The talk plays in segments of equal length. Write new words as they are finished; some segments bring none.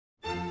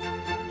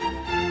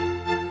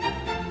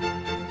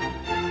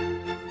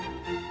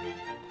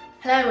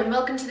Hello and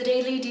welcome to the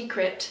Daily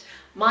Decrypt.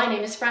 My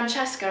name is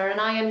Francesca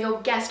and I am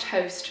your guest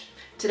host.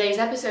 Today's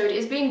episode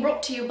is being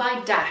brought to you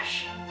by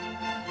Dash.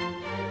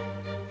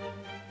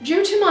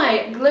 Due to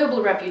my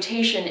global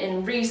reputation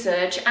in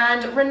research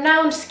and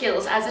renowned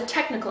skills as a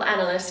technical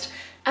analyst,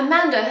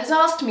 Amanda has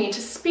asked me to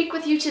speak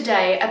with you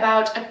today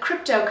about a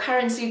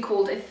cryptocurrency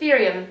called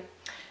Ethereum.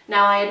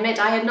 Now, I admit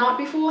I had not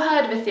before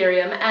heard of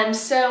Ethereum, and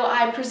so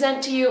I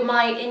present to you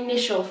my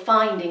initial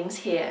findings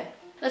here.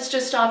 Let's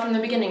just start from the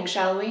beginning,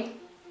 shall we?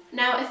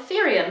 Now,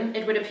 Ethereum,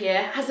 it would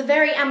appear, has a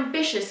very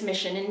ambitious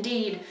mission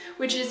indeed,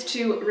 which is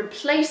to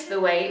replace the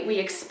way we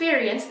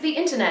experience the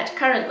internet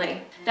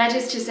currently. That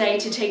is to say,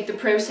 to take the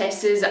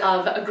processes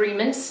of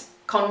agreements,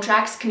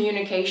 contracts,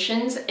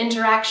 communications,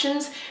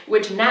 interactions,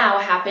 which now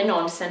happen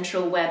on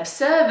central web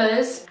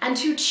servers, and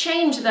to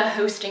change the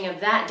hosting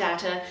of that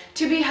data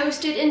to be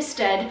hosted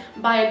instead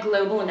by a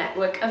global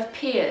network of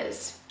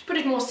peers. To put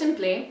it more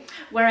simply,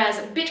 whereas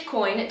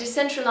Bitcoin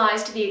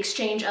decentralized the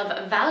exchange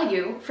of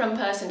value from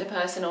person to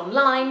person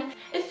online,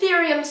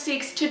 Ethereum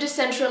seeks to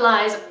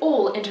decentralize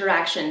all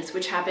interactions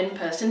which happen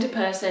person to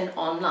person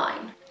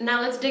online.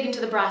 Now let's dig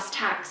into the brass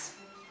tacks.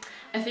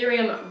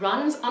 Ethereum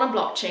runs on a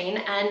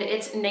blockchain and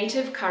its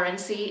native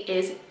currency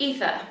is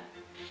Ether.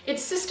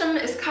 Its system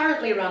is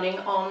currently running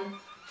on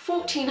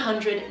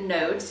 1,400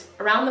 nodes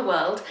around the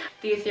world.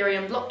 The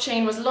Ethereum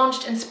blockchain was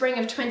launched in spring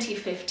of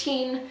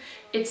 2015.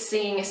 It's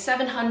seeing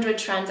 700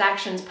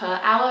 transactions per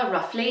hour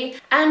roughly,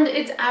 and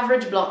its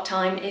average block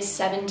time is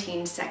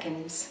 17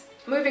 seconds.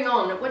 Moving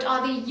on, what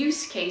are the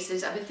use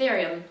cases of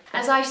Ethereum?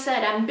 As I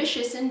said,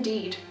 ambitious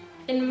indeed.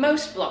 In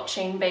most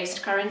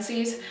blockchain-based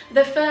currencies,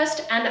 the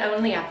first and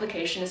only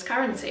application is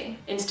currency.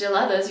 In still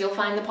others, you'll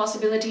find the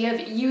possibility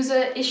of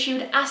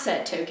user-issued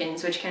asset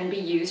tokens, which can be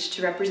used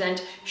to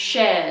represent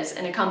shares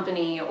in a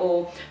company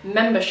or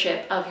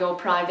membership of your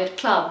private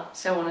club,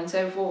 so on and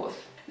so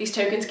forth. These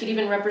tokens could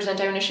even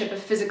represent ownership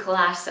of physical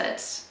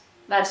assets,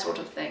 that sort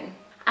of thing.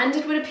 And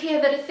it would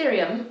appear that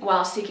Ethereum,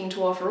 while seeking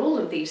to offer all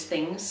of these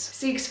things,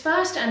 seeks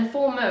first and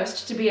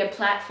foremost to be a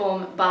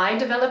platform by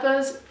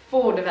developers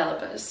for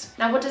developers.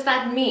 Now, what does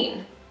that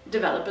mean?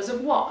 Developers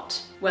of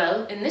what?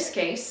 Well, in this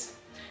case,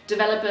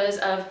 developers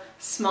of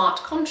smart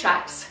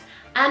contracts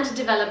and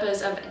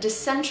developers of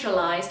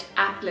decentralized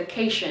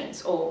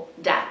applications, or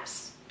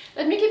dApps.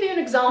 Let me give you an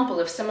example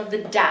of some of the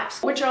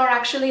dApps which are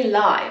actually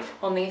live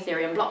on the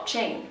Ethereum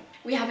blockchain.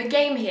 We have a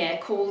game here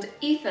called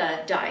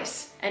Ether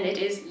Dice, and it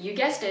is, you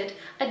guessed it,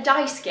 a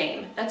dice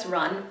game that's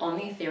run on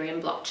the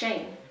Ethereum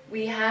blockchain.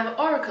 We have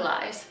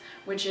Oracleize,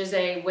 which is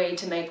a way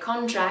to make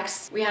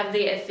contracts. We have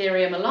the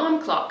Ethereum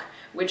alarm clock,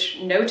 which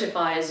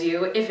notifies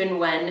you if and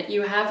when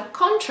you have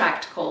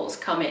contract calls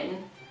come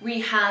in.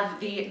 We have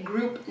the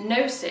group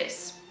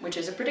Gnosis, which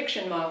is a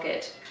prediction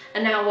market.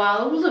 And now, while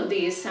all of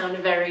these sound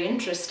very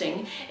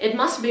interesting, it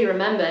must be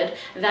remembered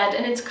that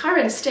in its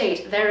current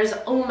state there is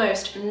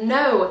almost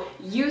no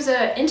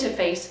user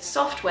interface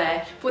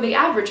software for the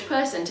average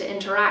person to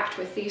interact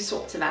with these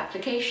sorts of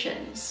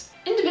applications.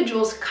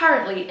 Individuals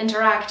currently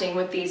interacting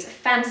with these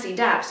fancy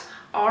dApps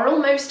are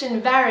almost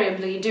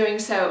invariably doing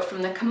so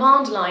from the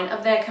command line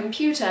of their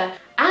computer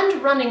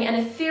and running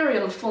an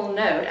Ethereum full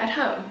node at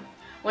home.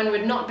 One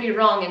would not be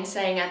wrong in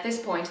saying at this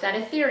point that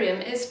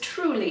Ethereum is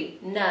truly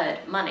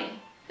nerd money.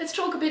 Let's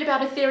talk a bit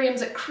about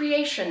Ethereum's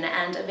creation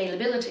and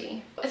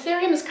availability.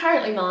 Ethereum is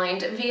currently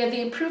mined via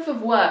the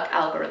proof-of-work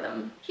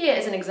algorithm. Here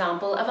is an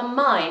example of a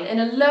mine in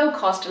a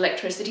low-cost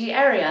electricity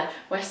area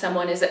where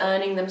someone is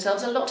earning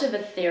themselves a lot of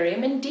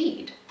Ethereum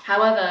indeed.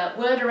 However,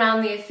 word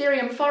around the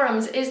Ethereum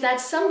forums is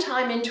that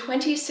sometime in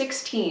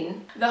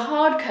 2016, the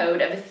hard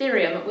code of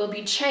Ethereum will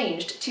be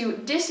changed to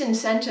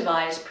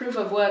disincentivize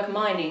proof-of-work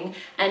mining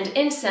and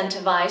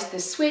incentivize the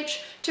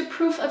switch to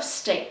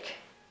proof-of-stake.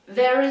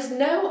 There is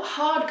no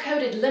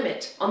hard-coded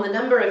limit on the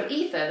number of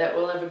Ether that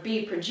will ever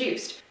be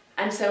produced,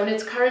 and so in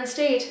its current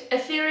state,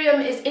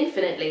 Ethereum is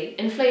infinitely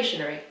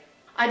inflationary.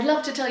 I'd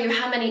love to tell you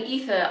how many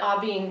Ether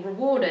are being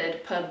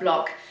rewarded per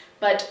block,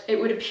 but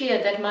it would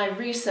appear that my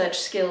research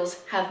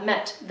skills have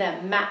met their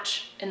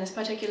match in this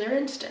particular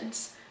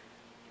instance.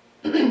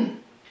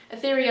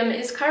 Ethereum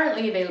is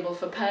currently available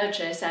for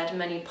purchase at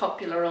many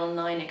popular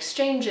online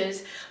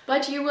exchanges,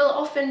 but you will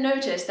often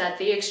notice that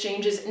the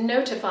exchanges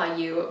notify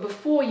you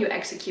before you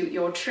execute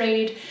your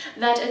trade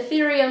that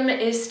Ethereum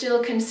is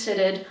still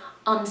considered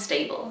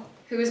unstable.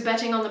 Who is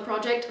betting on the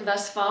project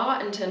thus far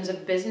in terms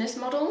of business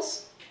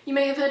models? You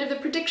may have heard of the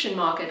prediction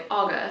market,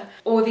 Augur,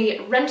 or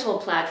the rental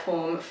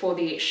platform for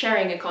the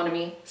sharing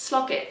economy,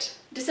 Slockit.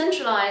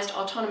 Decentralized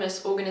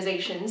autonomous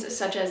organizations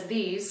such as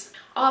these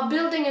are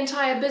building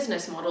entire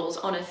business models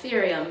on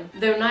Ethereum,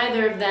 though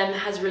neither of them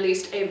has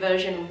released a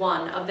version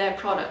 1 of their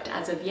product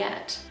as of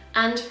yet.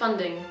 And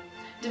funding.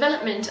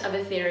 Development of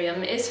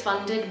Ethereum is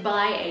funded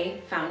by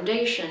a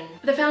foundation.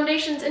 The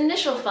foundation's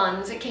initial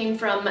funds came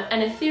from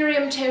an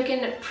Ethereum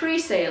token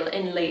pre-sale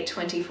in late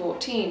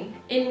 2014,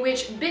 in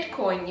which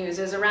Bitcoin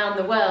users around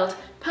the world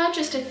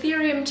purchased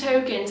Ethereum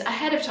tokens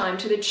ahead of time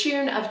to the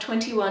tune of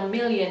 $21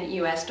 million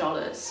US.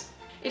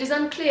 it is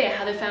unclear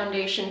how the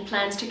Foundation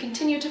plans to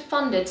continue to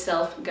fund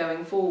itself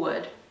going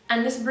forward.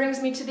 And this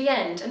brings me to the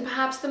end, and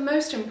perhaps the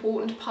most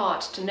important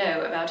part to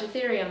know about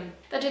Ethereum,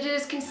 that it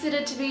is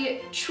considered to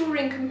be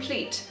Turing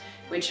complete,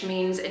 which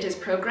means it is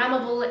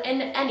programmable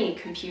in any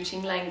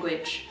computing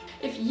language.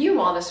 If you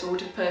are the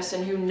sort of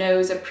person who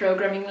knows a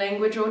programming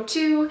language or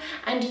two,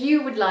 and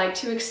you would like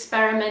to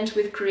experiment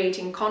with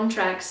creating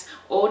contracts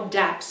or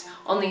dApps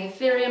on the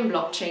Ethereum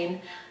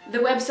blockchain, the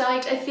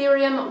website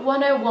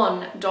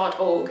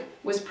ethereum101.org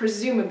was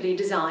presumably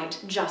designed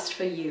just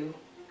for you.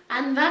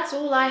 And that's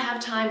all I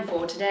have time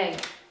for today.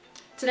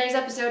 Today's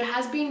episode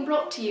has been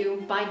brought to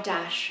you by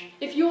Dash.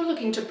 If you're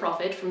looking to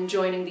profit from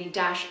joining the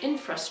Dash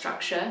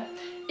infrastructure,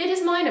 it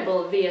is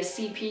mineable via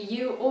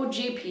CPU or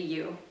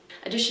GPU.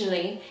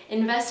 Additionally,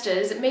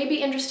 investors may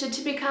be interested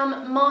to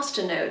become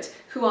masternodes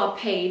who are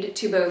paid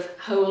to both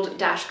hold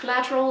Dash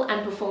collateral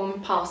and perform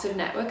passive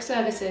network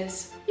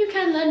services. You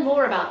can learn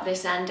more about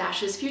this and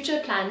Dash's future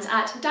plans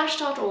at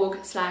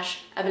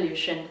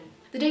dash.org/evolution.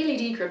 The Daily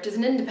Decrypt is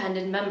an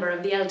independent member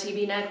of the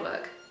LTB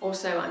network, or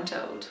so I'm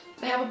told.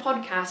 They have a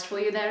podcast for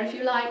you there if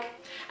you like,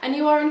 and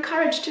you are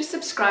encouraged to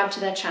subscribe to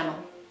their channel.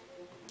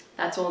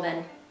 That's all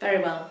then. Very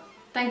well.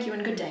 Thank you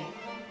and good day.